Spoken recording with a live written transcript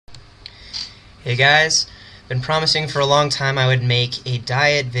Hey guys, been promising for a long time I would make a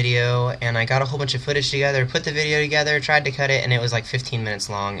diet video, and I got a whole bunch of footage together, put the video together, tried to cut it, and it was like 15 minutes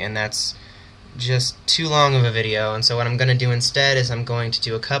long, and that's just too long of a video. And so what I'm going to do instead is I'm going to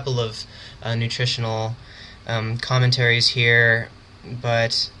do a couple of nutritional commentaries here,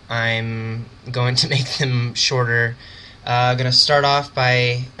 but I'm going to make them shorter. I'm going to start off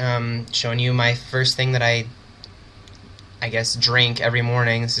by showing you my first thing that I guess drink every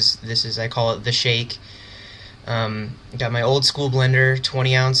morning. This is I call it the shake. Got my old school blender,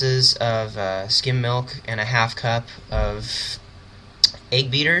 20 ounces of skim milk and a half cup of egg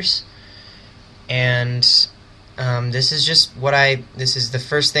beaters, and this is just this is the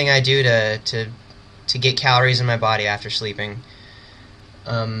first thing I do to get calories in my body after sleeping.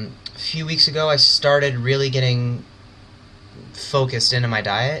 A few weeks ago I started really getting focused into my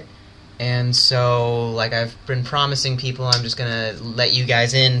diet, and so, like I've been promising people, I'm just going to let you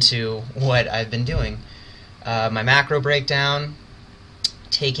guys into what I've been doing. My macro breakdown,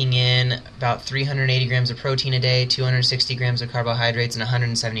 taking in about 380 grams of protein a day, 260 grams of carbohydrates, and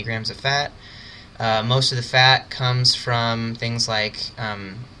 170 grams of fat. Most of the fat comes from things like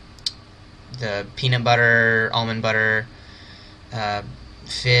the peanut butter, almond butter,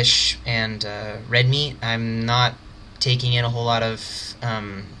 fish, and red meat. I'm not taking in a whole lot of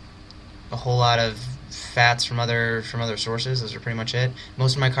fats from other sources. Those are pretty much it.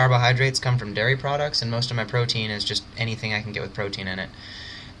 Most of my carbohydrates come from dairy products, and most of my protein is just anything I can get with protein in it.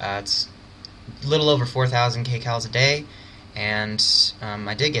 It's a little over 4,000 kcals a day, and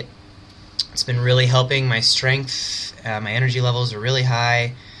I dig it. It's been really helping my strength. My energy levels are really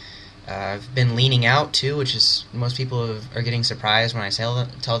high. I've been leaning out too, which is most people are getting surprised when I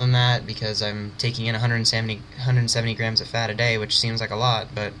tell them that, because I'm taking in 170 grams of fat a day, which seems like a lot,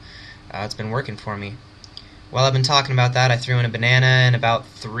 but it's been working for me. While I've been talking about that, I threw in a banana and about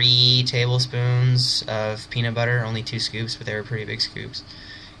 3 tablespoons of peanut butter, only 2 scoops, but they were pretty big scoops,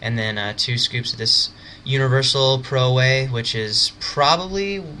 and then 2 scoops of this Universal Pro Whey, which is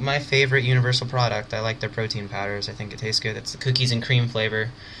probably my favorite Universal product. I like their protein powders. I think it tastes good. It's the cookies and cream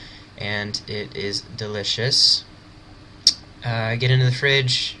flavor, and it is delicious. Get into the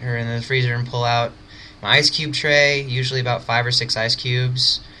fridge or in the freezer and pull out my ice cube tray, usually about 5 or 6 ice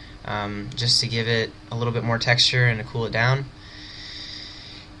cubes, just to give it a little bit more texture and to cool it down.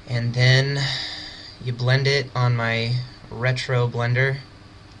 And then you blend it on my retro blender.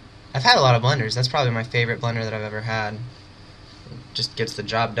 I've had a lot of blenders. That's probably my favorite blender that I've ever had. It just gets the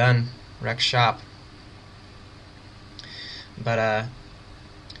job done. Wreck shop. But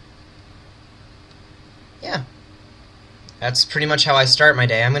yeah, that's pretty much how I start my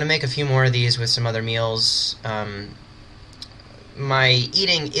day. I'm going to make a few more of these with some other meals. My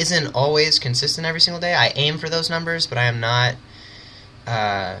eating isn't always consistent every single day. I aim for those numbers, but I am not,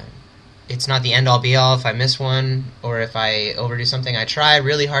 it's not the end-all be-all if I miss one or if I overdo something. I try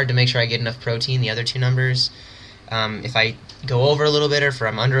really hard to make sure I get enough protein, the other 2 numbers. If I go over a little bit or if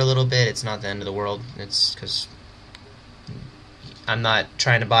I'm under a little bit, it's not the end of the world. It's because I'm not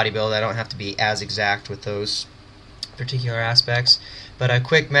trying to bodybuild. I don't have to be as exact with those particular aspects. But a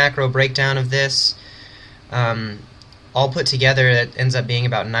quick macro breakdown of this, all put together, it ends up being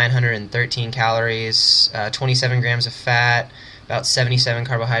about 913 calories, 27 grams of fat, about 77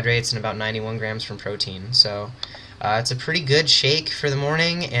 carbohydrates, and about 91 grams from protein. So it's a pretty good shake for the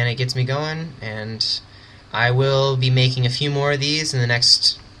morning, and it gets me going. And I will be making a few more of these over the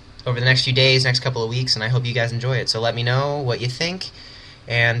next few days, next couple of weeks, and I hope you guys enjoy it. So let me know what you think,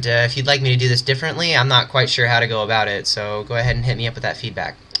 and if you'd like me to do this differently, I'm not quite sure how to go about it, so go ahead and hit me up with that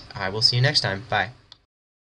feedback. I will see you next time. Bye.